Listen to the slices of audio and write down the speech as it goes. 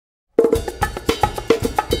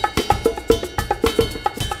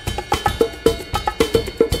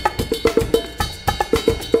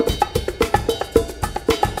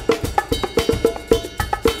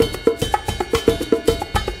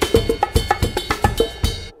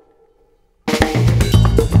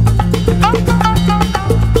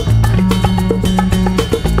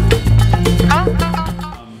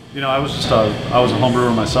I was a home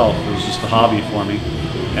brewer myself. It was just a hobby for me,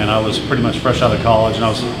 and I was pretty much fresh out of college, and I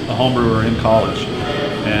was a home brewer in college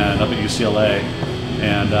and up at UCLA,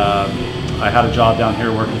 and I had a job down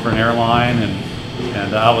here working for an airline,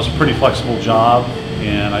 and that was a pretty flexible job,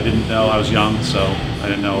 and I didn't know, I was young, so I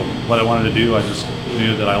didn't know what I wanted to do. I just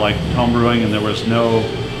knew that I liked home brewing, and there was no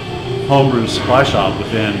homebrew supply shop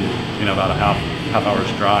within about a half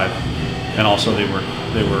hour's drive, and also they were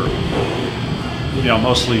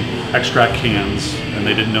mostly extract cans, and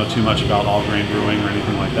they didn't know too much about all grain brewing or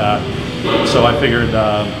anything like that. So I figured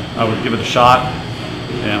I would give it a shot,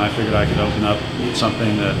 and I figured I could open up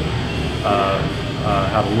something that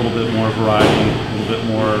had a little bit more variety, a little bit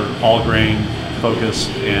more all grain focused,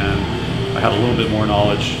 and I had a little bit more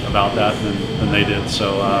knowledge about that than they did.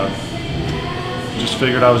 So just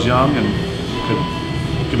figured I was young and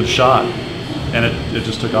could give it a shot, and it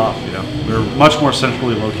just took off. We're much more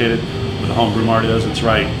centrally located where the home brew mart is. It's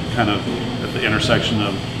right kind of at the intersection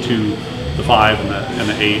of 2, the 5, and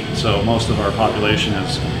the 8. So most of our population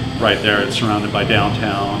is right there. It's surrounded by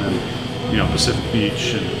downtown and Pacific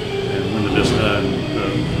Beach and Linda Vista, and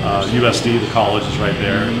the USD, the college, is right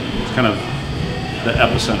there. It's kind of the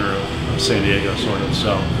epicenter of San Diego, sort of.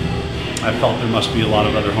 So I felt there must be a lot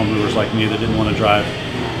of other home brewers like me that didn't want to drive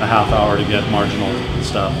a half hour to get marginal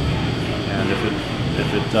stuff. And if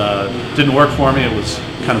it didn't work for me, it was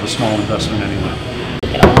kind of a small investment anyway.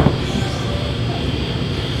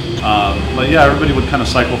 But yeah, everybody would kind of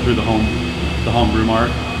cycle through the home brew mart.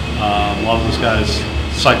 A lot of those guys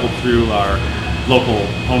cycled through our local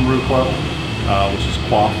homebrew club, which is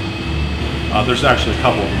Quaff. There's actually a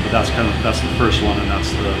couple of them, but that's the first one, and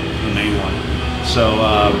that's the main one. So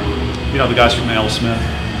the guys from Ale Smith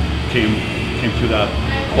came through that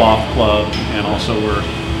Quaff club, and also were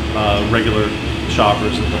regular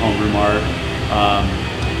shoppers at the homebrew mart.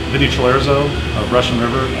 Vinny Chilerzo of Russian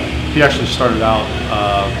River, he actually started out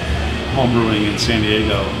homebrewing in San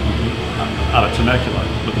Diego out of Temecula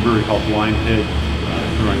with a brewery called Blind Pig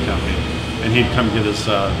Brewing Company, and he'd come get his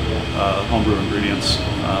homebrew ingredients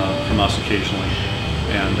from us occasionally,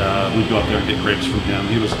 and we'd go up there and get grapes from him.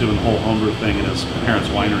 He was doing the whole homebrew thing in his parents'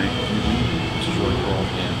 winery, which is really cool.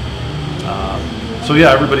 So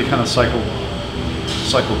yeah, everybody kind of cycled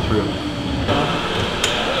through.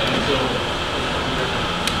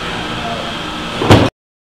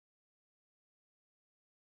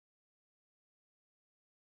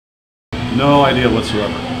 No idea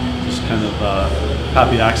whatsoever. Just kind of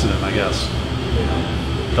happy accident, I guess.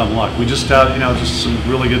 Dumb luck. We just had, just some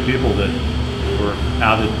really good people that were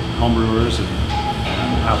avid homebrewers and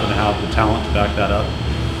happen to have the talent to back that up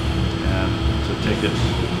and to take it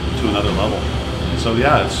to another level. So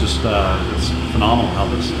yeah, it's just it's phenomenal how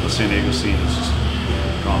the San Diego scene has just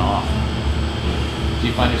gone off. Do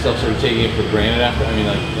you find yourself sort of taking it for granted after? I mean,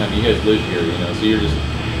 you guys live here, so you're just,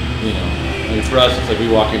 for us, it's like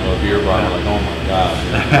we walk into a beer bar and we're like, oh my gosh.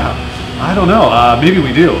 I don't know. Maybe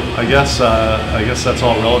we do. I guess that's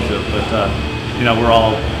all relative. But we're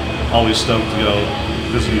all always stoked to go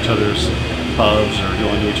visit each other's pubs or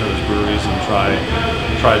go into each other's breweries and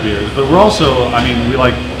try beers. But we're also, we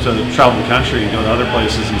like to travel the country and go to other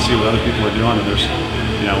places and see what other people are doing. And there's,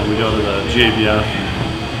 when we go to the GABF and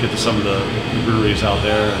get to some of the breweries out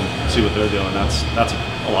there and see what they're doing, that's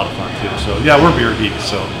a lot of fun too. So yeah, we're beer geeks.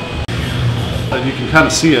 So you can kind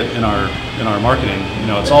of see it in our marketing.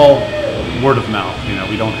 It's all word of mouth.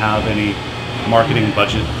 We don't have any marketing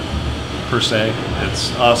budget per se.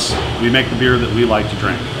 It's us. We make the beer that we like to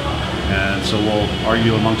drink, and so we'll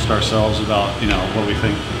argue amongst ourselves about what we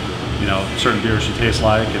think certain beers should taste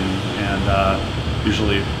like, and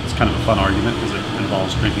usually it's kind of a fun argument because it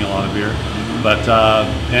involves drinking a lot of beer. But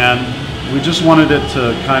and we just wanted it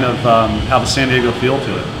to kind of have a San Diego feel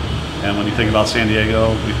to it. And when you think about San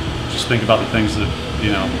Diego, we just think about the things that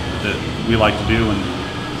that we like to do, and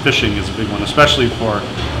fishing is a big one, especially for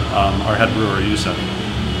our head brewer Yusef.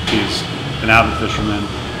 He's an avid fisherman,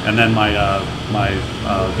 and then my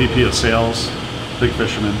VP of sales, big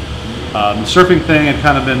fisherman. The surfing thing had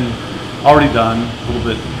kind of been already done, a little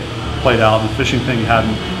bit played out. The fishing thing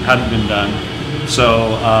hadn't been done.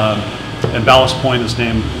 So and Ballast Point is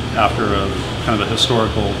named after a kind of a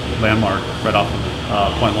historical landmark right off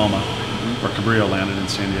of Point Loma, where Cabrillo landed in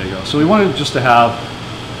San Diego. So we wanted just to have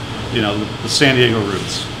the San Diego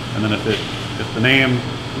roots, and then if the name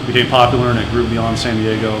became popular and it grew beyond San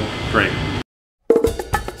Diego, great.